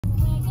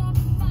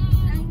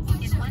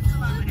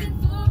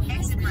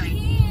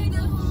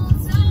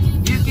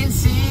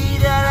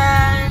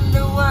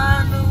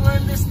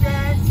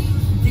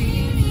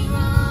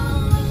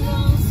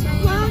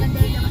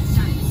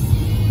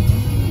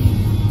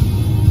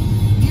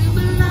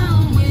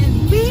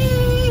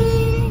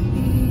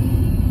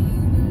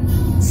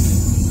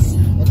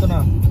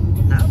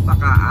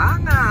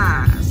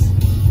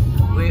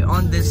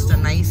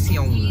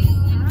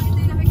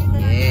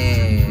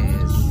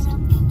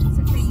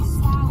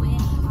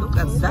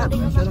at that.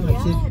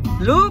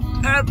 Look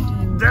at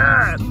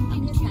that.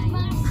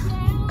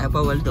 Ay,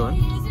 bawal doon?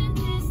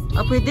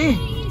 Ah, pwede.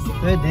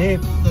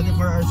 Pwede. 24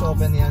 hours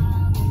open yan.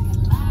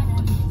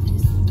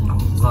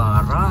 Ang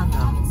gara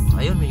na.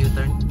 Ayun, may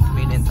U-turn.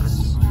 Main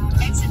entrance.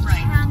 Exit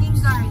right. Hanging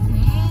garden.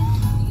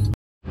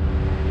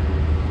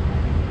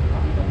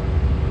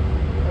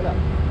 Wala.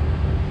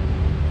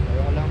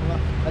 Wala mga.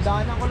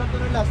 Nadaanan ko lang ito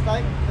nung last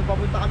time.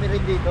 Nagpapunta kami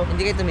rin dito.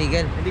 Hindi kayo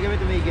tumigil? Hindi kami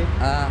tumigil.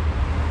 Ah.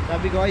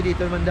 Sabi ko ay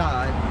dito naman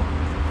daan.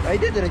 Ay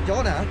di, diretso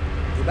ko na.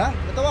 Diba?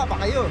 Natawa pa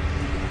kayo.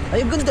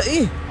 Ay, ang ganda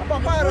eh. Apa,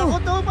 par. Ako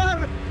to, par.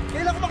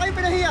 Kailan ko ba kayo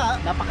pinahiya?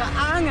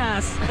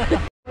 Napakaangas.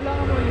 Wala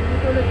ka mo,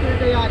 dito ulit yung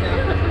Diana.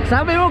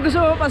 Sabi mo gusto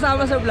mo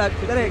pasama sa vlog.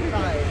 Dali.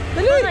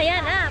 Dali!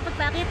 Ayan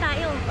pagpakit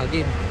tayo.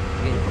 Okay.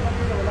 Okay.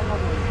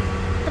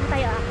 Ito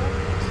tayo ako.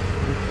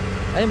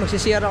 Ay,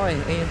 magsisiyar ako eh.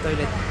 Ayun yung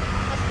toilet.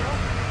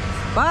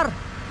 Par!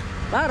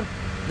 Par!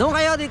 Doon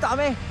kayo, dito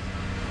kami.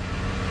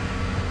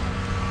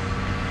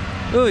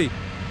 Uy!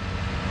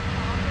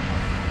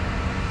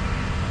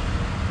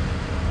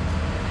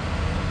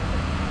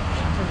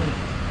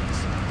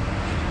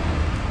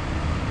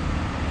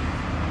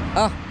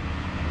 Ah!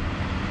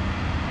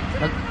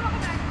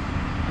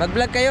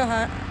 Mag-vlog kayo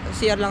ha.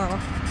 CR lang ako.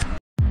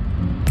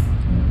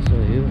 So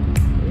yun.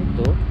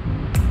 Ito.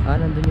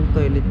 Nandun yung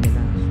toilet nila.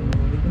 So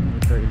may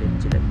toilet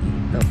sila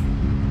dito.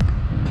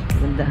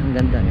 Ganda, ang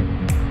ganda eh.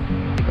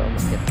 Hindi ka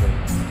umakyat ko.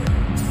 So yun.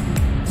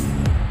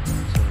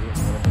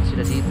 Meron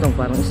sila dito.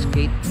 Parang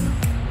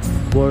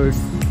skateboard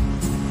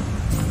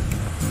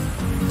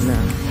na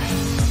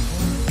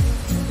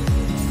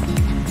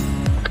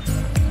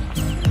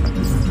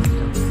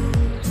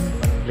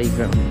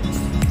playground.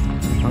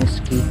 Pang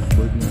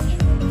skateboard na siya.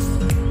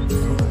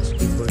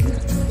 Skateboard na.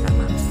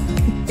 Tama.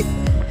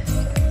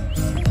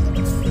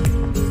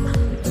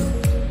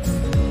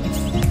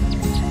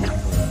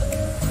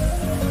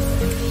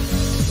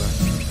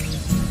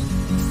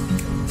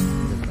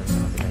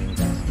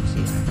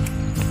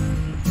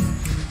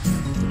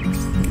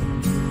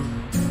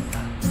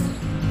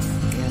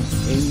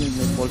 Ayun yung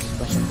may pulse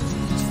pa siya.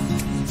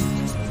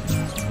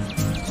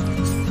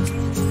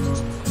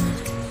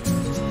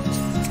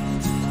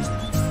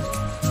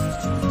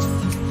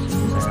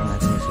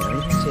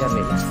 CR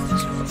nila.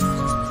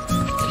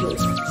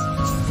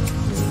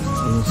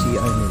 Yung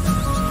CR nila.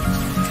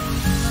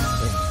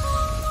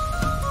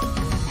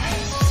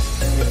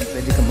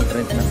 Pwede ka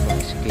mag-rent ng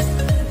pag-skate.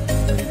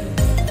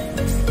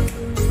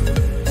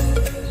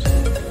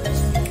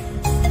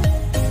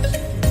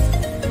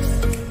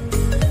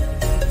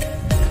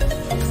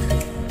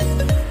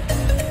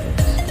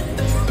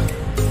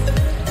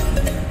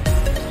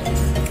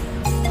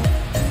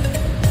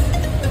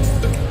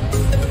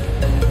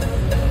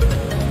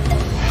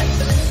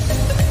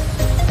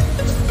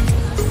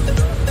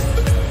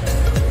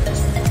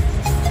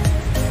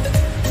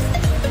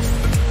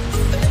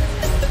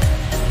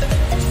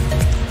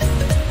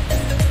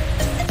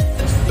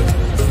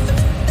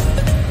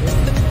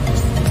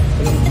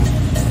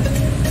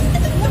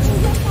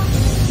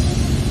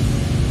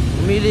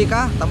 Pumili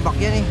ka, tambak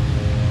yan eh.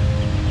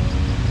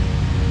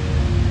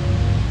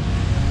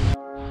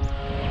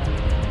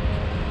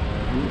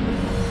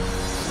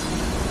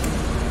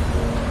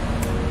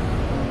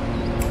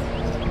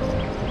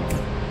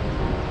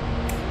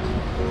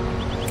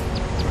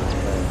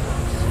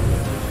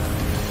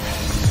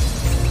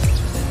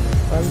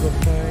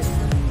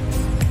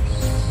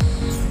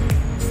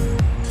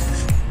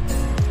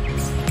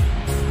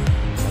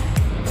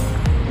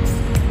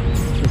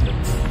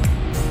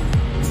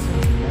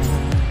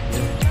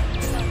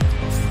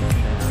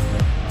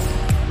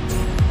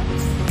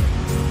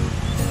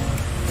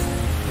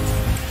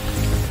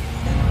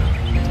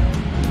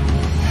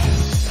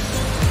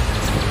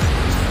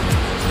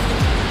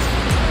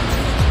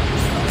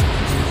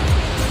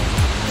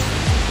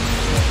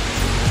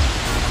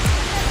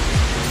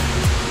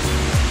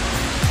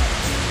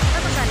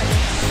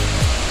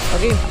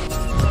 Okay.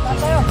 Saan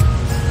tayo?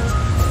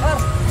 Par!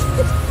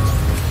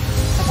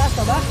 Sa taas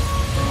ka ba?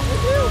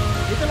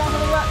 Dito lang ako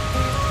nagwa.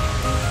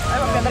 Ay,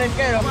 magkanda rin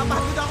kayo.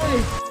 Mapahagod ako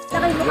eh.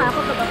 Nakay mukha ako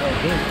pag ako.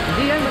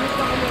 Hindi yan, malit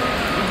lang kami.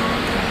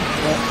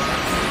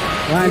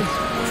 Right.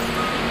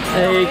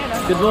 Hey,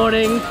 good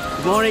morning.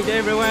 Good morning to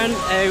everyone.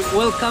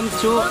 Welcome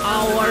to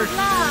our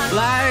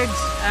vlogs.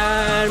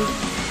 And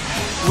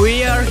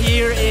we are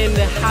here in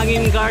the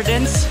Hanging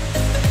Gardens.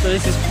 So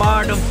this is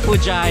part of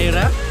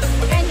Fujairah.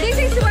 And this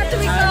is what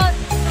we call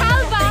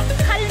Kalba.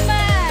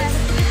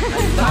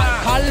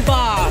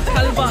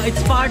 Kalba.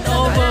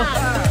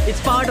 It's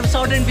part of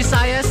Southern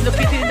Visayas,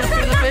 located in the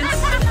Philippines.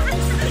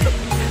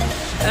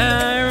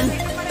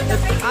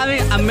 I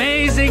mean,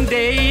 amazing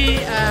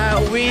day.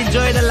 We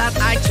enjoyed a lot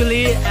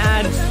actually,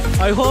 and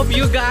I hope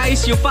you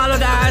guys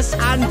followed us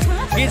and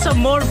get some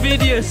more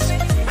videos.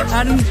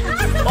 And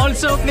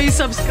also please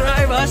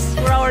subscribe us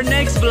for our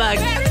next vlog.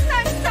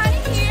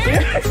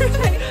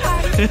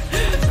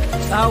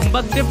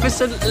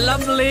 Magnificent,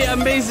 lovely,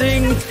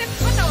 amazing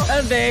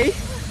day.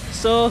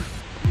 So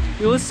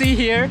you will see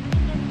here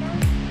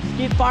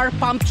skate park,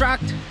 pump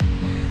track,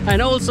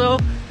 and also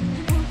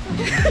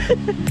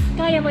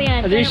Kaya mo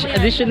yan. Kaya mo yan.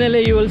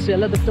 Additionally, you will see a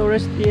lot of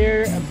tourists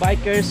here,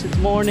 bikers. It's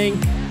morning,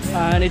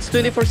 and it's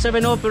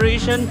 24/7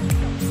 operation.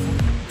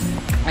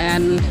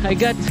 And I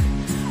got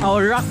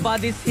our rock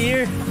buddies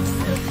here.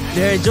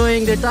 They're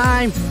enjoying their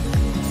time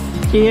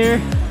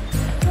here.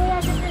 Kuya,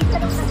 dito sa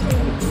kasi.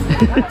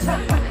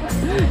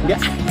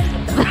 Yeah.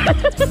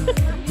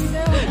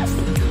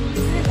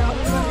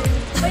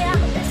 Kuya,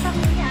 ako sa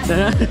kanya.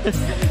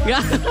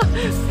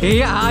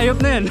 Iya, ayop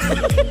na yan.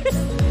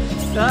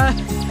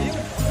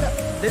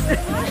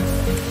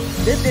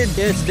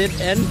 This did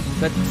end,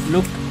 but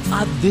look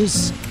at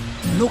this.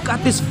 Look at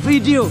this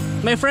video.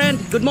 My friend,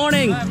 good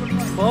morning.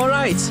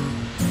 Alright.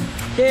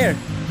 Here.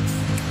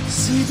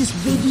 See this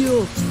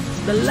video.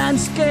 The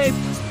landscape.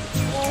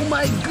 Oh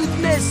my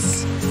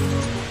goodness.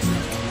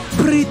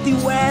 Pretty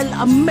well,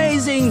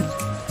 amazing.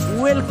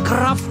 Well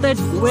crafted,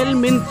 well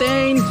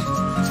maintained.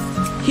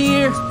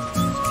 Here.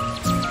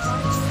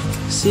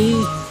 See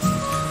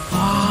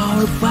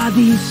our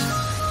buddies.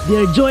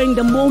 They're enjoying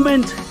the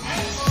moment.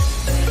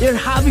 They're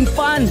having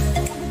fun.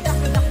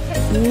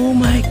 Oh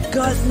my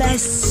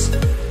goodness.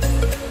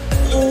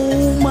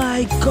 Oh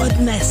my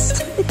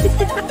goodness.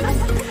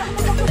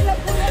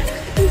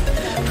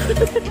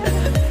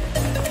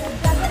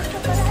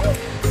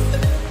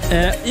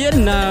 You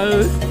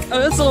know,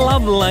 it's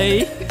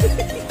lovely.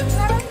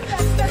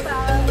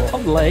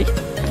 Lovely.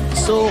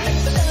 So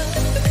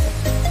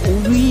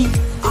we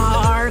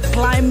are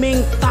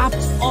climbing top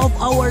of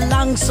our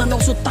lungs and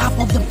also top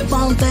of the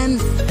mountain.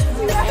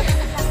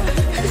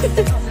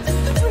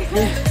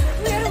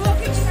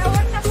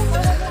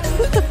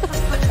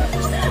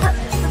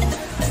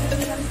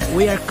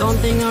 We are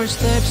counting our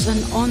steps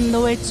and on the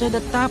way to the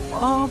top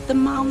of the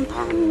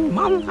mountain.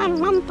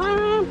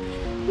 Mountain.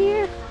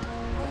 Here.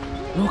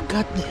 Look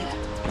at that.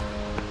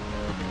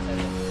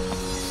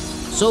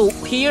 So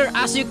here,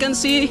 as you can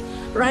see,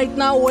 right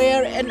now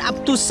we're in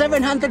up to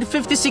 756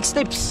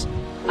 steps.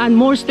 And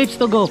more steps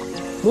to go.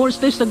 More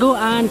steps to go,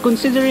 and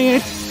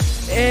considering it,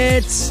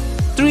 it's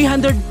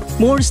 300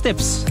 more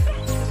steps.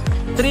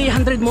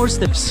 300 more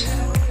steps.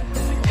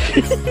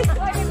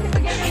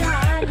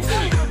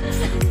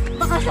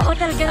 Baka sa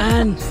hotel ganun.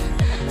 And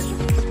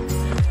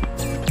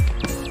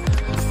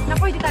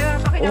Naku, hindi tayo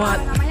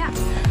mapakita mamaya.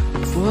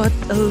 what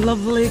a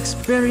lovely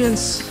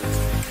experience.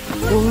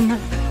 Oh my.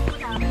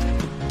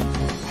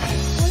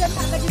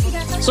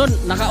 Son,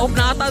 naka-off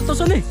na ata ito,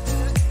 Son eh.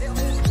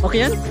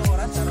 Okay yan?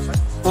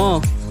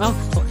 Oh. Oh.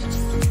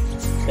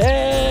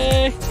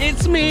 Hey,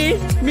 it's me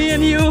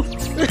and you.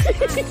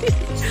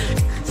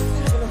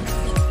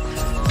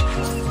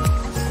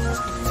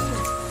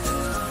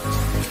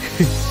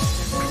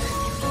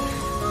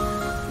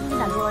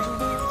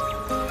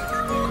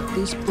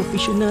 This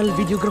professional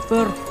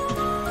videographer.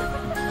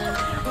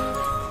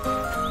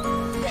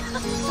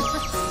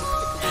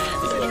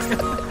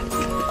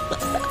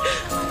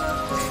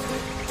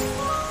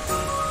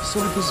 So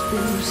this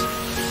views.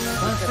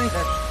 Perfect.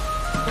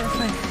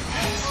 Perfect.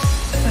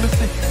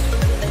 Perfect.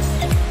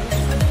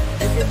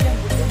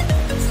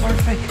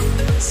 Perfect.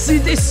 See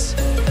this.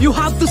 You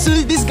have to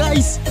see this,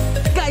 guys.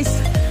 Guys,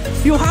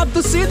 you have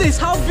to see this.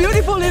 How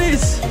beautiful it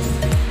is.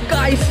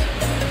 Guys,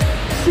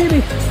 see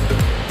this.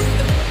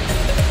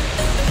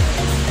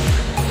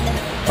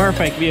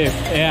 Perfect view.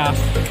 Yeah.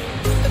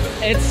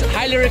 It's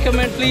highly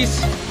recommend, please.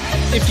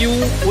 If you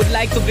would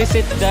like to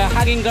visit the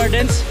Hanging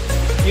Gardens,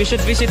 you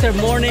should visit her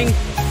morning.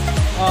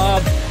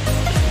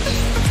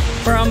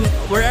 From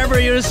wherever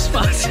you're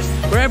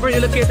wherever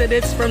you're located.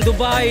 It's from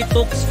Dubai.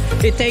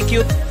 It take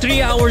you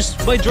 3 hours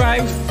by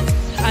drive,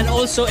 and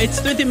also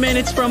it's 20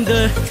 minutes from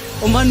the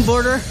Oman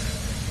border.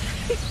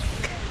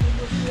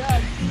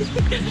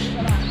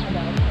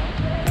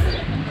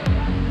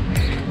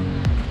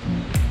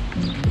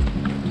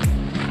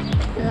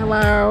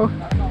 Hello.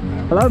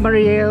 Hello,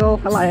 Mariel.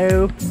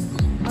 Hello.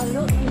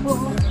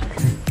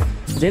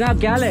 Zainab,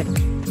 क्या हाल है?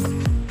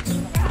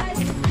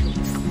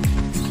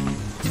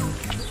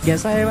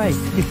 कैसा है भाई?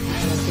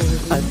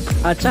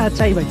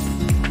 अच्छा ही भाई.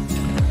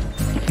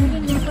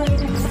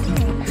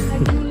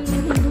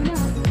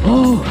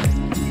 Oh,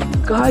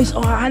 guys,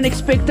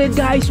 unexpected,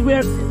 guys.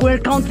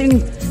 We're counting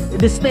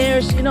the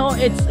stairs. You know,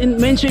 it's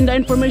mentioned the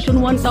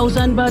information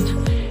 1,000, but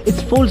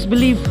it's false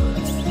belief.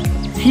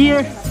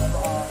 Here,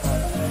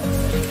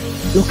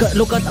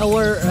 look at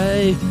our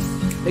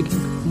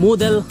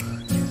model,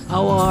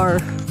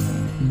 our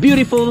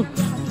beautiful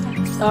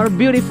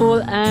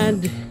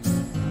and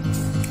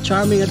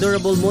charming,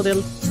 adorable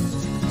model,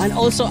 and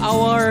also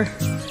our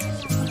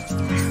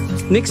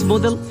next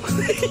model.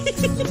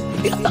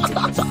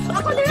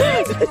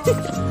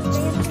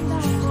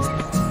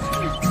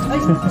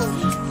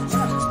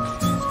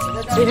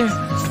 Here,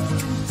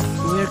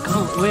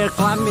 we're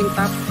climbing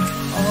top.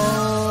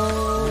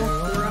 Oh,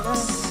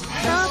 rocks.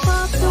 Top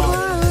of the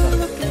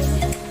world.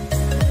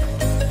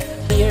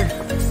 Here.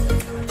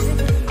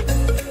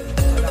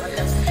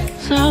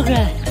 So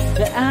good.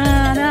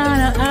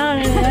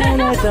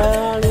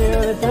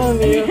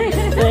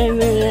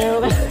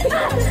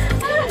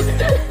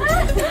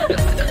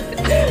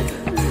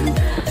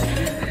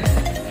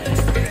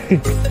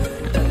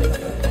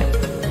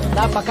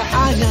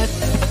 Napakaangat.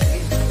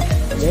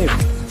 Babe.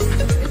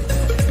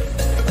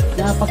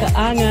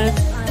 Napakaangat.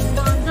 I'm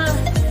on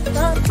the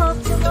top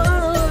of the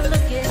world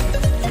looking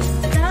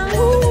down.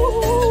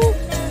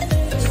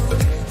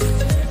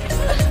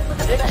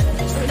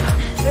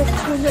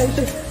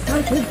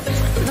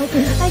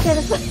 I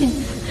gotta find.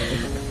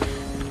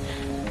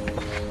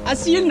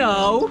 As you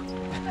know,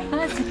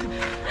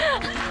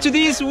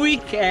 today's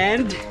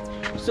weekend,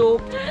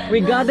 so we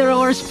gather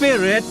our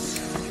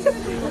spirits,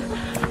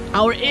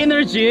 our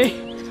energy,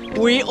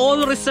 we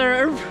all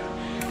reserve,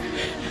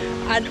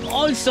 and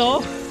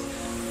also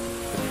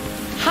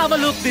have a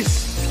look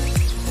this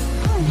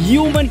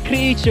human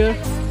creature,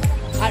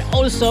 and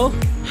also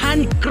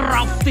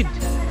handcrafted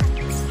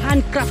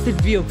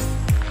view.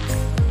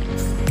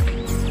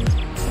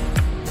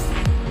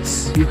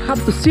 You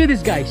have to see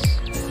this, guys.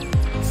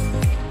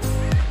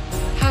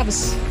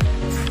 Habs.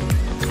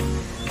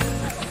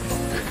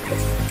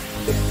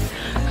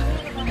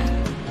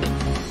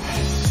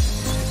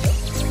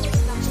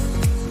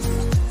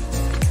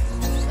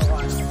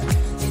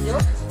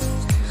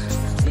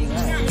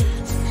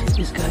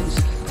 These guys,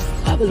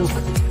 have a look.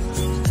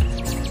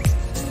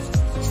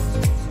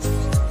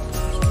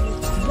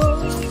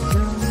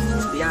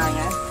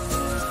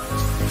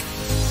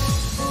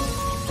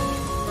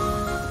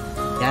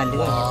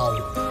 Wow.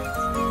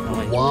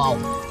 Wow.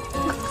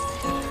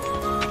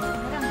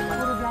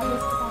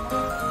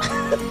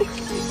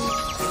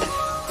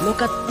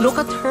 Look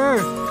at her.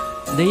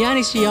 Diane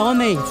is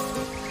yawning.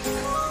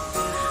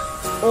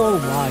 Oh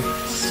my.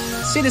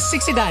 See the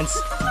sexy dance.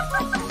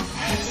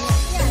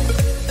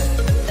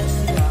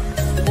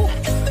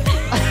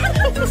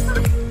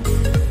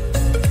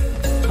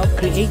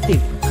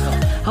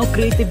 How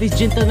creative this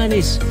gentleman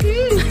is.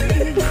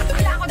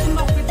 Kaya ako din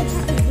makapit sa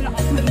tubig ako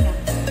mahina.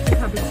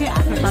 Sabi ko siya,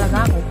 akin talaga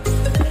ako.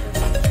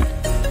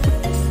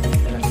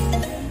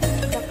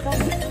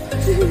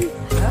 Sige.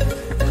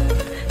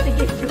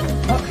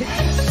 Okay.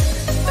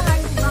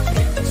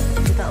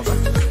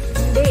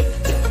 Hindi.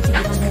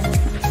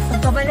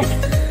 Pagkabalik.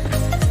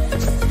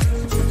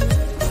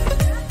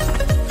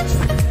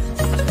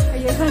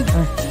 Ayun.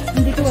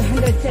 Hindi ko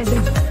 107.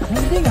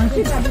 Hindi nga.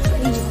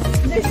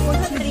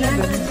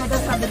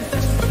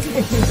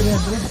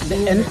 The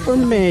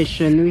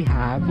information we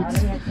have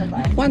is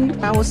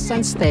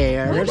 1,000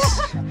 stairs,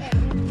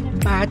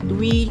 but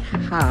we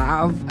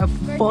have a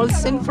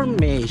false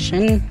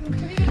information.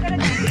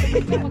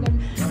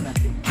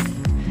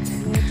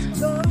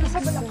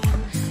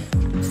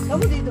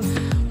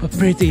 A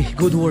pretty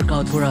good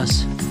workout for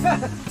us.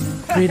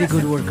 Pretty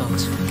good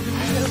workout.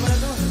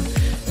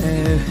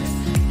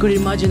 Could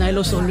you imagine I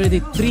lost already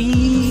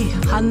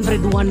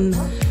 301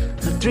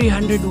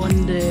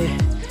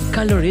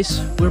 calories.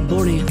 We're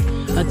burning.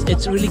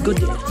 It's really good.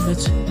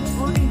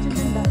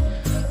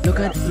 Look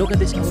at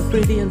this, our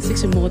pretty and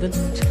sexy model.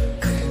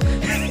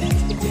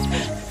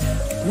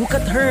 Look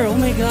at her. Oh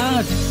my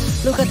God.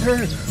 Look at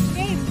her.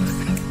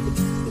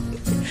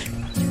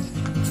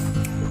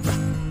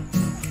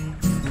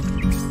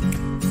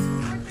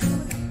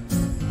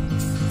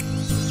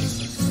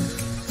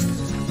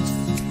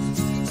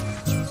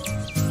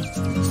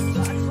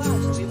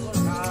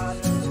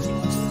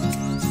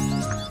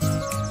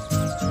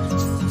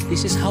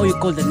 This is how you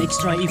call an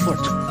extra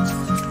effort.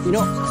 You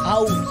know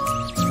how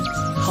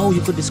you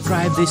could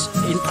describe this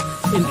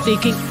in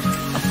taking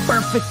a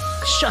perfect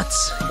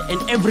shots in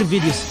every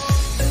videos,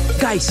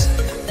 guys.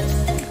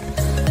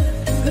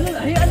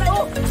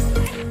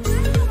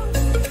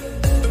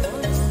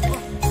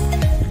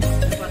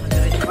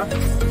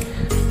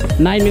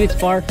 9 minutes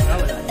par.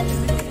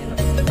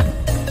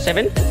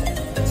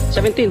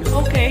 17.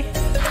 Okay.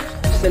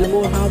 Still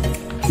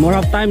more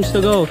have times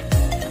to go.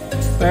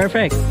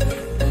 Perfect.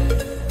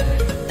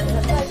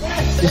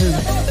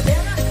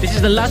 This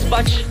is the last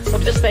batch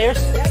of the stairs.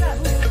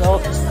 So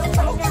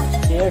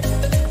here.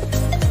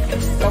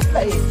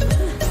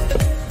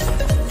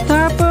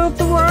 Top of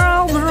the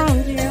world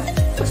around you.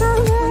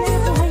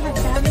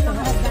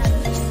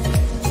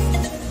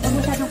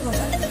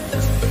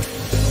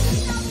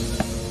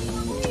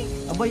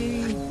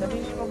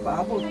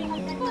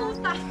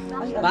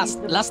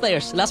 Last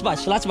stairs, last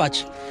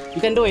batch.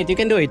 You can do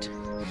it.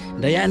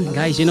 Diane,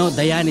 guys, you know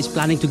Diane is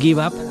planning to give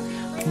up,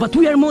 but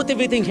we are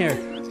motivating her.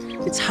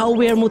 It's how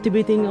we are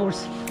motivating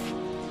ours.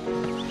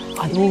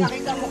 Oh,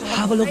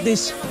 have a look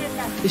this.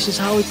 This is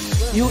how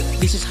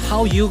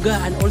yoga,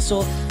 and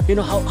also you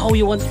know how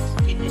you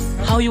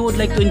would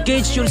like to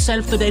engage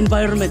yourself to the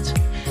environment.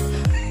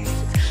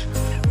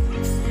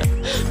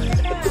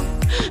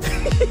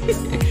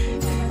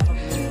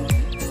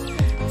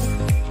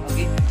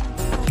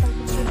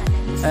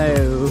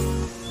 Oh,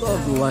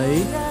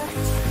 lovely.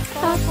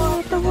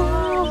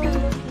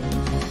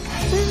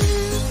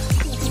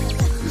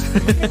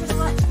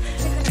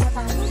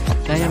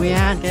 Kaya mo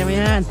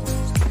yan.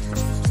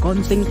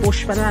 Konting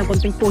push pa lang,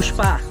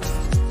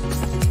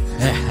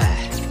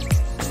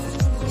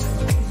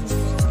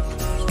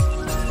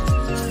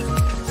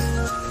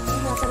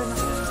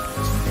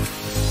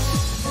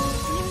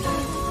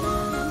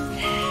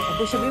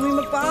 Tapos sabi mo yung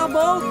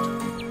magpa-about.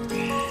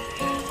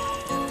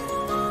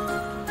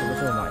 Tapos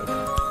mo makita.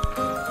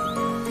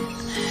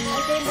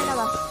 Ay, kayong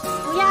dalawa.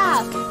 Kuya!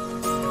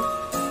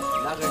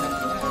 Lager na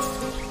niya.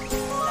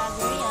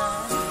 Lago yan.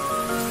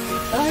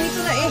 Ah,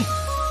 ito na eh.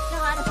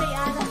 Nakaano sa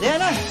Iana.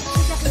 Yan na.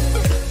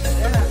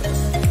 Yan na.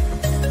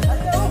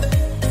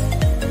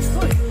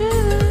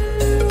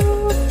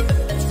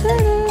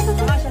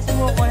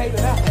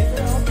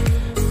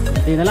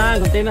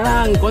 Kunti na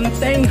lang,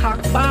 konting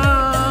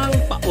hakbang,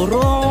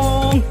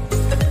 paurong.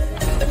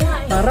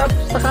 Harap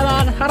sa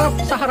kanan, harap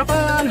sa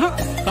harapan. Ha,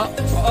 ha,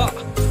 ha.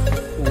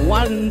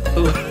 1,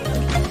 2.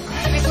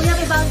 Ay, kuya,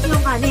 may bounce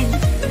yung kanin.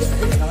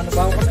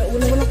 Nakanabaho ka na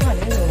una mo lang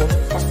kanin.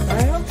 Pak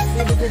tayo.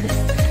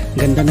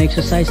 Ganda na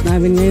exercise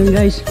namin ngayon,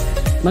 guys.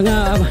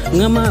 Mga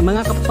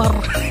kapar.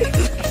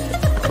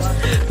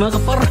 Mga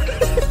kapar.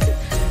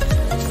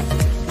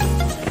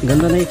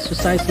 Ganda na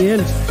exercise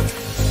ngayon.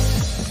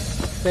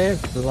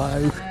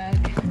 Live.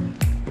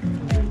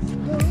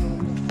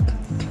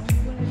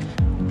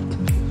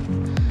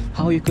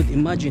 How you could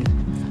imagine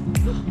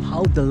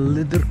how the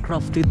leader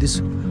crafted this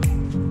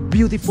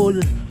beautiful,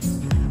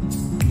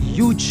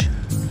 huge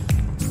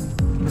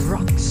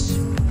rocks.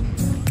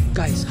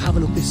 Guys, have a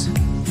look this.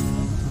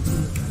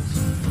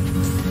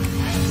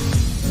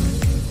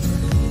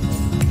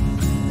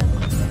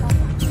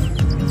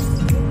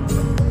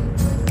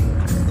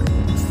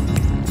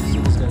 See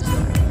this, guys.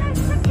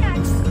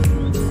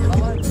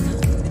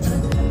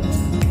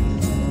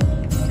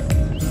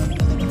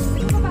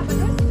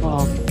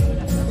 Oh.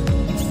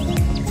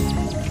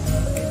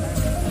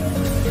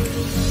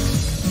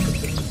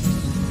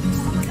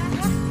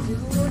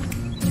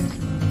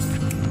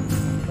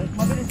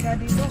 Mabilis ka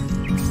dito.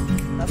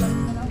 Tatalo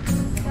ka na.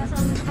 Sa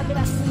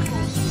kabila.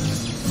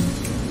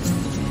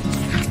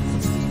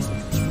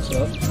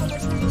 So,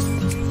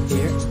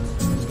 here,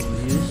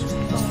 use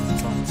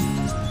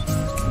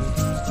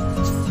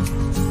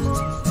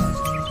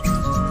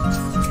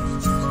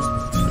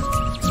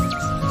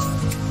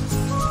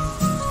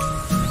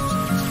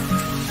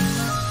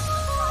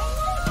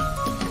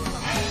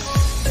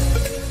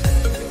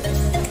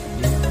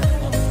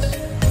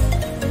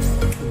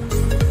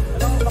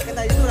alam mo bakit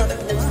tayo dito natin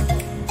buha?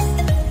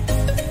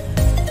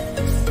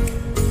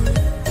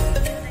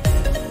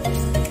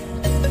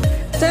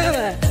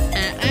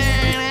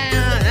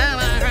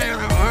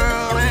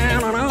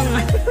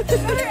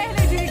 Pero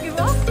energy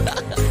mo?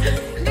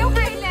 Hindi ko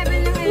kaya level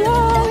ng energy.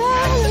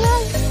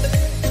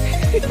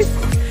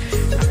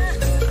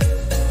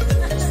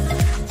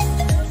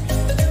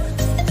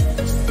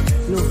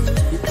 No.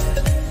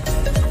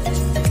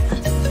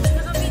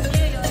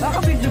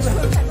 Naka-video yun. Nakabidyo ka.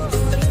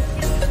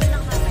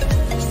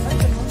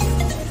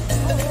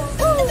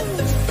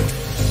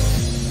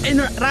 In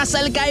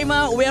Russell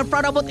Kaima, we are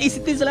proud about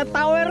ECT Sala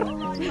Tower.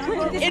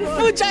 In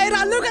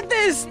Fujairah, look at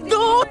this!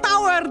 Do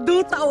tower!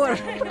 Do tower!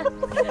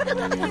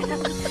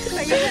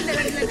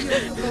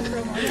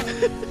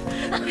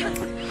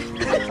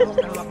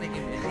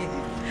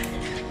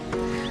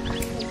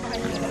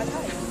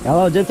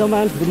 Hello,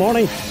 gentlemen. Good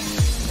morning.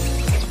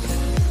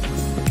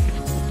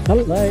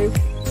 Hello.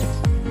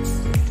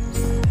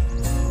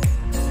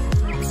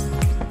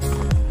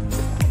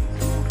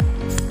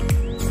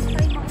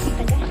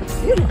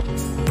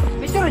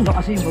 Picture rin ba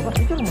kasi yung baba?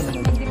 Picture mo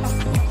naman.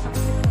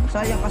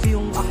 Sayang kasi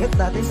yung akit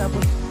natin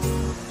tapos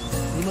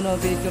hindi mo na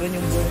picture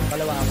yung buong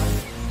kalawakan.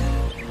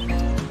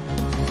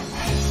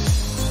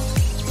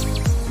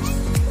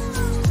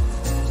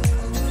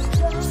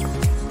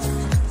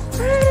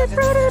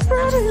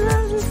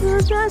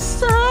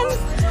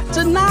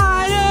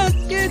 Tonight,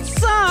 get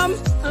some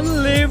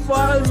and live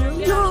while you're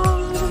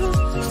young.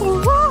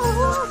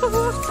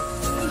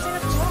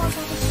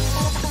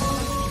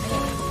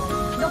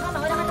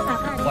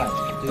 One,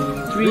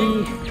 two,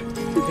 3.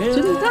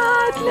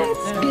 Tonight,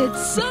 let's get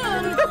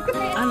some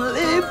and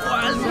live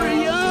while we're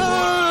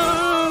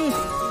young.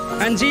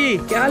 Anji,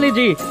 क्या हाल है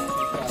जी?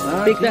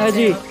 ठीक था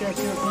जी?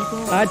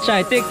 अच्छा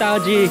है, ठीक था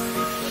जी.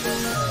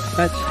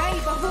 अच्छा. Ay,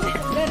 bago.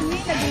 Garni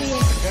lagi.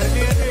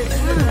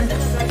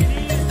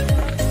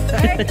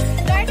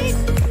 Garni.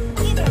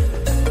 Dito.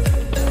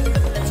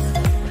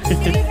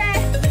 Sige ka.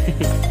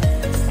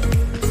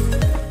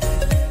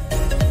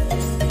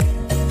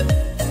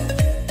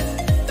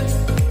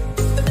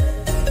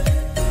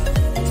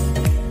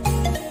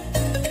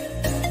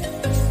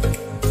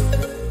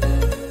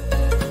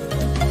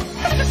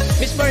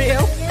 Miss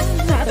Mariel?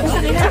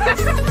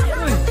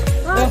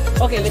 Oh,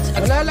 okay, let's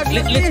cut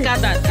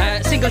that.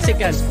 Single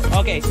second.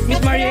 Okay,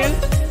 Miss Mariel?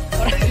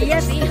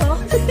 Yes, iho.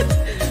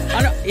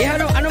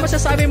 Ano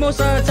masasabi mo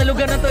sa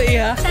lugar na to,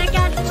 Iha?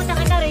 Tagal, puta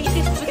ka na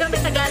racist. Biglang may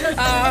Tagalog.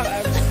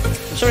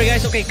 Sorry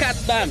guys, okay, cut,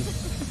 done.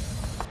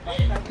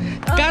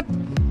 Cut,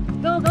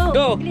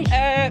 go. English.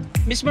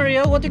 Miss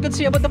Mariel, what you could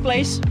say about the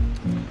place?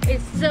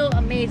 It's so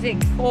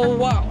amazing. Oh,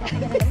 wow.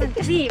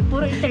 Kasi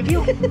puro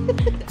interview.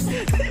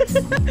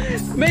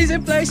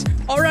 Amazing place.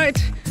 All right,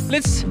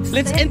 let's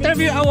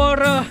interview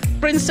our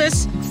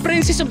princess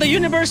of the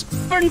universe,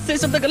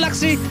 princess of the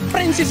galaxy,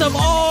 princess of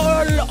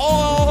all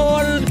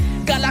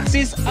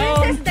galaxies.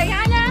 Princess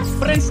Diana.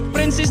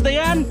 Princess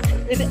Diane.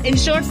 In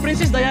short,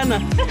 Princess Diana.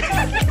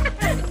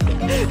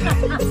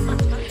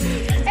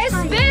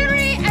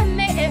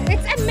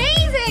 It's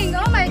amazing.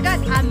 Oh my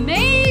God,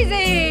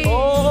 amazing.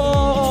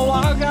 Oh,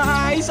 wow,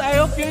 guys! I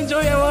hope you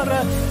enjoy our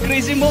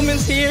crazy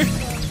moments here.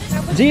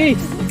 G,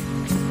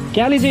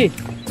 Kelly G.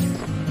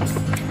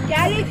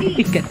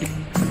 Reality.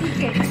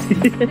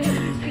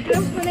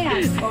 I-close mo na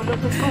yan.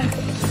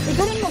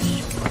 Ikaw mo.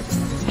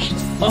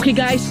 Okay,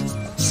 guys,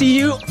 see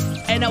you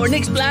in our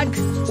next vlog.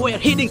 We're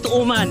heading to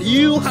Oman.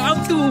 You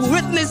have to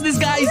witness this,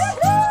 guys.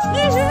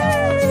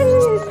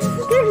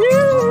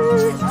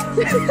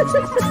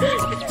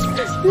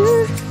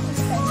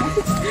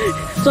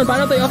 Son,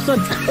 paano to i-off,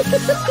 Son?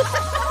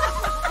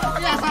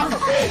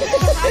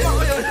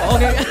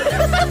 Okay.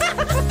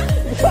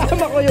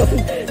 Sama ko yun.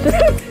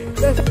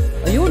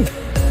 Ayun.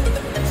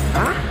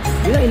 Ha?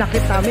 Yun ang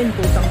inakit namin.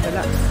 Pusang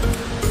tala.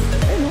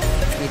 Ayun o.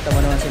 Kita mo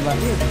naman si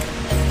Mario.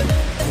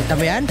 Kita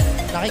mo yan?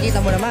 Nakikita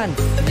mo naman.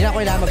 Hindi na ako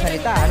kailangan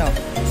magsalita. Ano?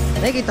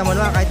 Nakikita mo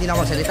naman kahit hindi na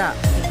ako magsalita.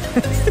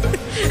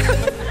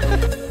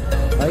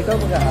 O, ikaw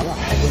mag-ahawak.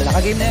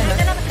 Naka-game na yan,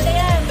 ha?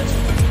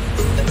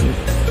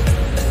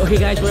 Okay,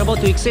 guys, we're about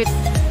to exit.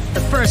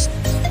 But first,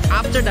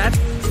 after that,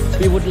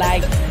 we would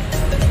like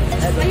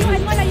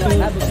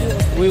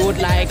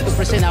to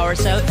present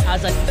ourselves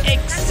as an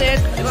exit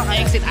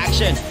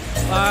action.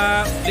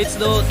 Let's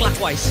do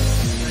clockwise.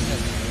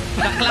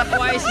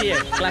 Clockwise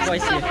here.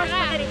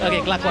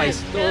 Okay,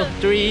 clockwise. 2,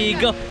 3,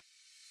 go.